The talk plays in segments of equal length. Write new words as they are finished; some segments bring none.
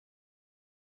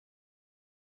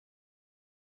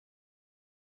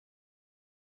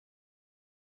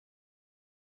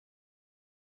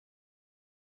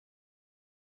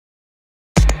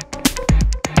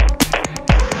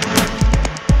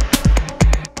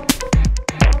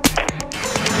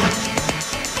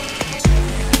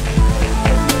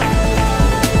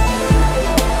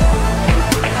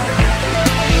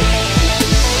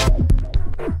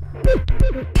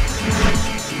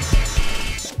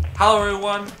Hello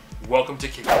everyone, welcome to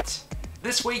Kick It.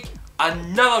 This week,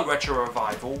 another retro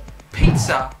revival,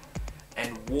 pizza,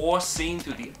 and war seen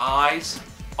through the eyes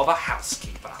of a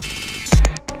housekeeper.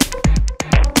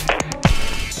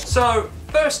 So,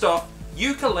 first off,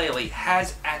 Yooka-Laylee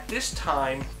has at this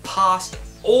time passed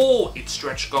all its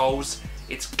stretch goals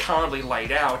it's currently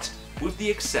laid out, with the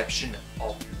exception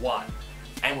of one.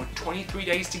 And with 23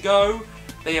 days to go,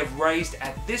 they have raised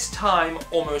at this time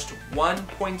almost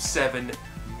 £1.7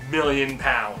 million.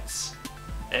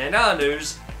 And in other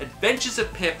news, Adventures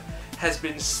of Pip has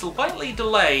been slightly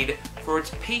delayed for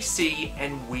its PC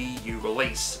and Wii U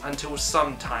release until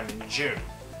sometime in June.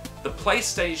 The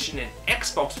PlayStation and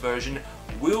Xbox version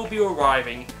will be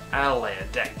arriving at a later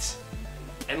date.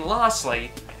 And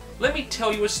lastly, let me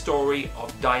tell you a story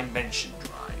of Dimension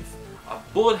Drive, a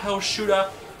bullet hell shooter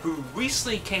who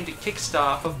recently came to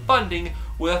Kickstarter for funding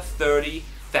with a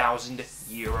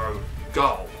 €30,000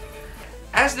 goal.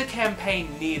 As the campaign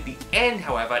neared the end,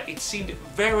 however, it seemed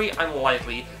very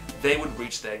unlikely they would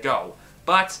reach their goal,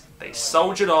 but they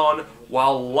soldiered on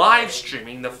while live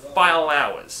streaming the final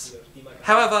hours.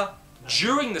 However,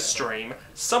 during the stream,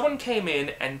 someone came in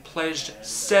and pledged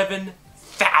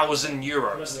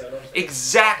 €7,000,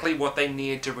 exactly what they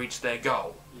needed to reach their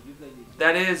goal.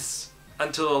 That is,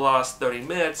 until the last 30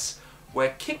 minutes,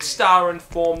 where Kickstarter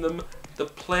informed them the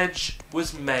pledge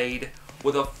was made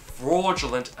with a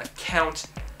fraudulent account,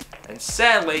 and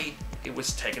sadly, it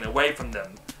was taken away from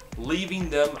them,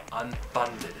 leaving them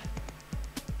unfunded.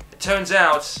 It turns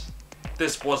out,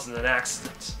 this wasn't an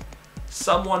accident.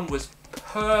 Someone was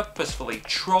purposefully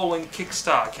trolling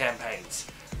Kickstarter campaigns,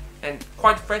 and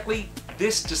quite frankly,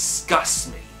 this disgusts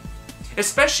me.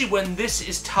 Especially when this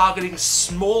is targeting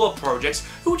smaller projects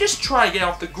who are just trying to get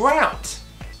off the ground.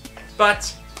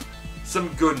 But,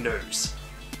 some good news.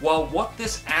 While what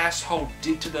this asshole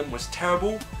did to them was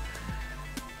terrible,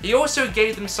 he also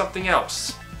gave them something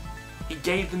else. He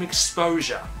gave them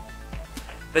exposure.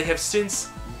 They have since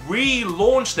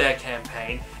relaunched their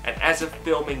campaign, and as of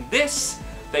filming this,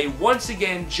 they once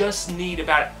again just need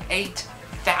about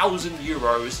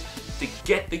 €8,000 to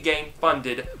get the game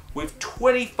funded with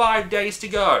 25 days to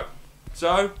go.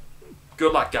 So,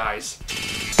 good luck guys.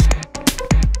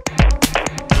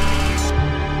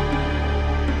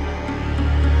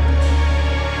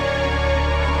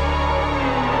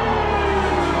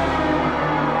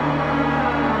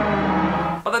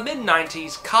 By the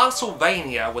mid-90s,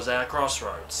 Castlevania was at a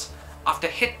crossroads. After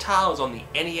hit titles on the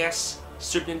NES,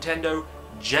 Super Nintendo,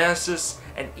 Genesis,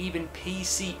 and even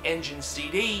PC Engine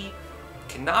CD,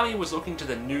 Konami was looking to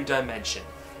the new dimension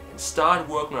and started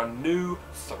working on a new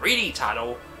 3D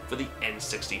title for the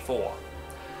N64.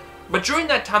 But during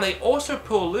that time they also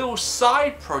put a little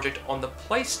side project on the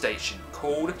PlayStation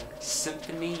called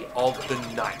Symphony of the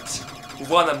Night, with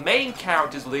one of the main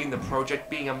characters leading the project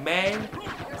being a man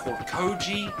called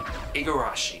Koji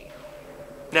Igarashi.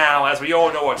 Now, as we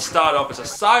all know, what started off as a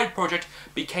side project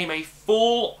became a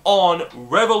full-on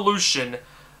revolution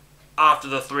after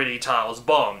the 3D titles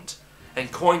bombed,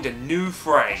 and coined a new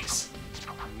phrase,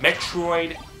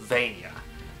 Metroidvania,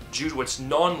 due to its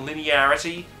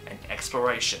non-linearity and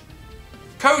exploration.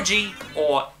 Koji,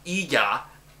 or Iga,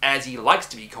 as he likes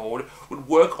to be called, would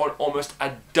work on almost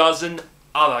a dozen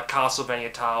other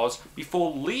Castlevania titles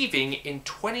before leaving in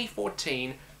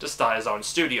 2014 to start his own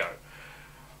studio.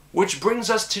 Which brings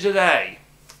us to today.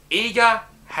 Iga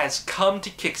has come to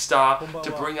Kickstarter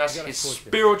to bring us his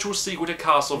spiritual sequel to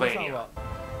Castlevania.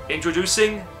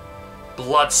 Introducing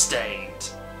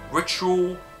Bloodstained,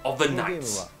 Ritual of the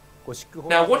Night.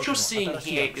 Now what you're seeing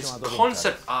here is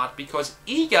concept art because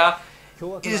Iga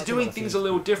is doing things a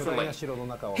little differently.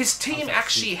 His team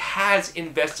actually has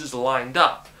investors lined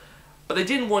up, but they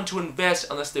didn't want to invest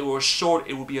unless they were assured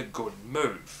it would be a good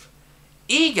move.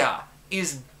 Iga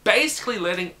is basically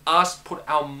letting us put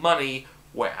our money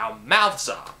where our mouths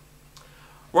are.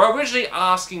 We're originally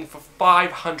asking for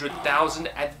 $500,000.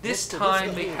 At this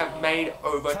time, they have made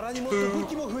over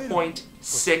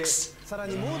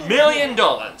 $2.6 million,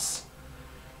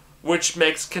 which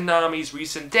makes Konami's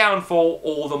recent downfall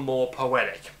all the more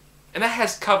poetic. And that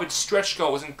has covered stretch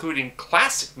goals including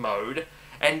Classic Mode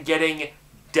and getting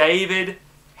David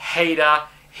Hayter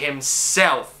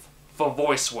himself for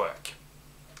voice work.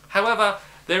 However,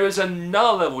 there is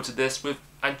another level to this with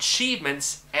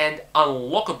achievements and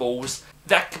unlockables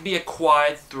that can be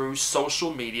acquired through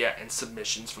social media and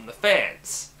submissions from the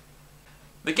fans.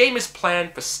 The game is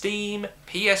planned for Steam,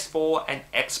 PS4 and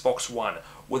Xbox One,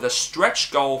 with a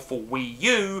stretch goal for Wii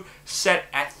U set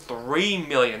at $3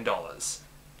 million.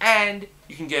 And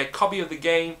you can get a copy of the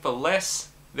game for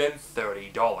less than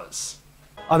 $30.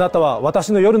 あなたは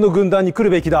私の夜の軍団に来る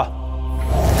べきだ。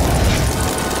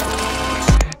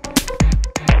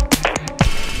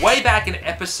Way back in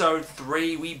episode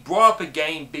 3, we brought up a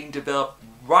game being developed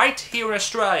right here in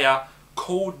Australia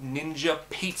called Ninja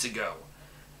Pizza Go.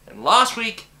 And last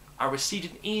week, I received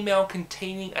an email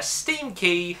containing a Steam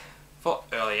key for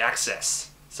early access.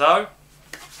 So,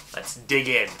 let's dig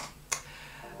in.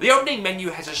 The opening menu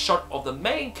has a shot of the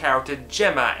main character,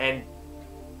 Gemma, and...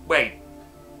 Wait.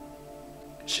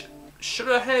 Should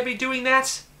I be doing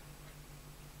that?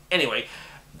 Anyway,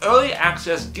 early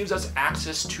access gives us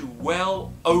access to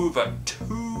well over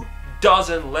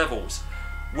 24 levels,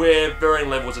 with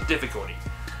varying levels of difficulty.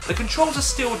 The controls are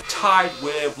still tied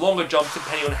with longer jumps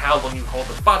depending on how long you hold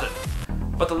the button,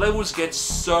 but the levels get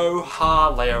so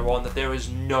hard later on that there is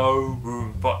no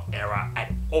room for error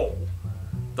at all.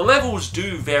 The levels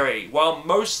do vary. While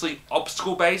mostly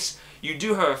obstacle based, you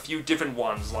do have a few different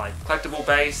ones like collectible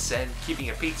based and keeping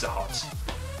a pizza hot.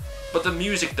 But the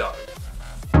music though.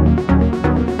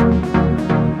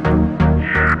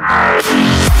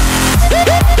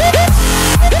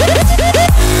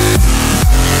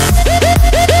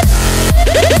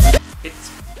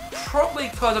 It's probably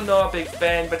because I'm not a big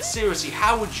fan, but seriously,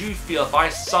 how would you feel if I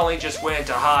suddenly just went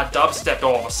into hard dubstep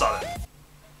all of a sudden?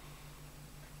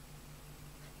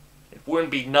 It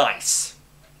wouldn't be nice.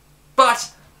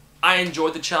 But I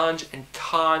enjoyed the challenge and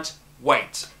can't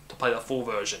wait to play the full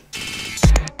version.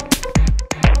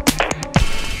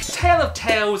 Tale of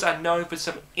Tales are known for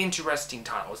some interesting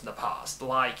titles in the past,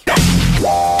 like...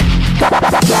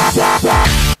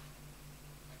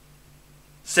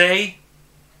 See?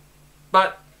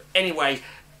 But anyway,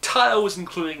 titles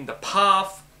including The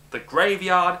Path, The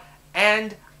Graveyard,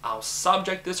 and our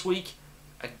subject this week,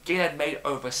 a game that made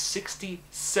over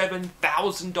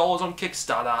 $67,000 on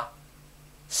Kickstarter,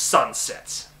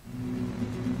 Sunset.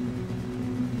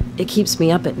 It keeps me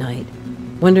up at night,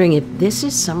 wondering if this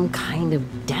is some kind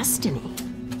of destiny.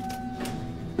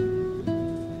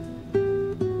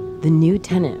 The new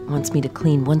tenant wants me to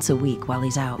clean once a week while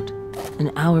he's out,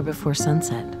 an hour before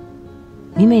sunset.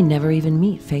 We may never even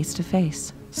meet face to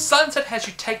face. Sunset has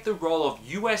you take the role of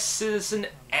US citizen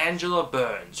Angela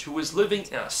Burns, who was living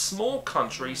in a small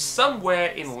country somewhere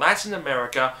in Latin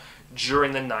America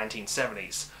during the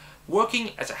 1970s,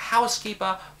 working as a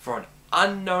housekeeper for an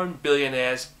unknown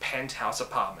billionaire's penthouse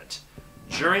apartment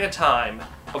during a time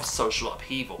of social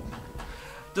upheaval.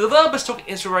 The developers took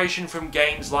inspiration from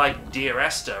games like Dear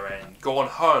Esther and Gone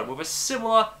Home with a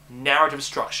similar narrative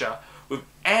structure, with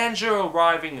Angela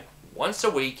arriving once a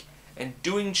week and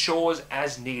doing chores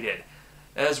as needed,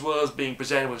 as well as being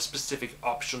presented with specific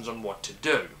options on what to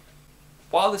do.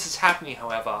 While this is happening,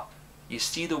 however, you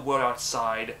see the world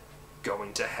outside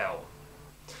going to hell.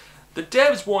 The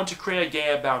devs want to create a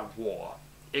game about war,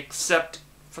 except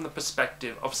from the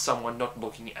perspective of someone not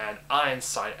looking at an iron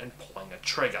sight and pulling a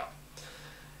trigger.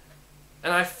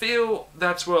 And I feel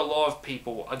that's where a lot of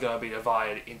people are going to be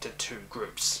divided into two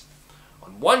groups.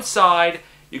 On one side,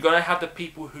 you're going to have the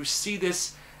people who see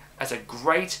this as a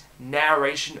great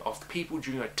narration of people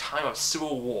during a time of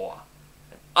civil war.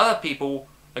 And other people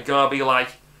are going to be like,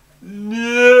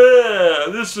 yeah,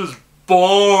 this is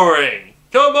boring.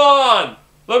 Come on,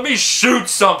 let me shoot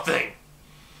something.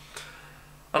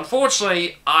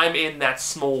 Unfortunately, I'm in that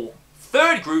small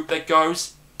third group that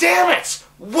goes, damn it,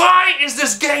 why is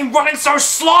this game running so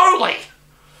slowly?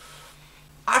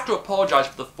 I have to apologise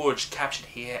for the footage captured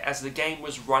here, as the game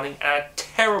was running at a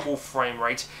terrible frame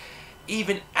rate,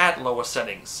 even at lower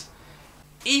settings.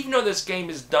 Even though this game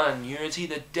is done in Unity,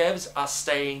 the devs are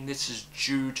stating this is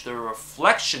due to the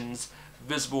reflections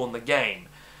visible in the game.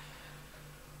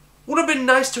 Would have been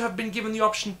nice to have been given the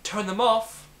option to turn them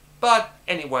off, but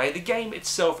anyway, the game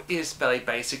itself is fairly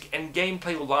basic and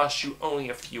gameplay will last you only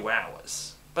a few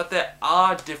hours. But there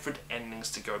are different endings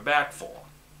to go back for.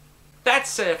 That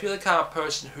said, if you're the kind of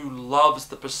person who loves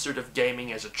the pursuit of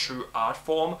gaming as a true art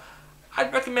form,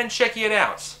 I'd recommend checking it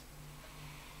out.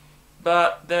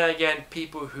 But then again,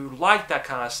 people who like that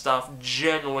kind of stuff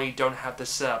generally don't have the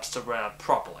setups to run it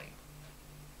properly.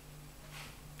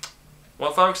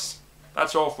 Well folks,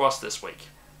 that's all for us this week.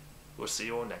 We'll see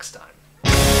you all next time.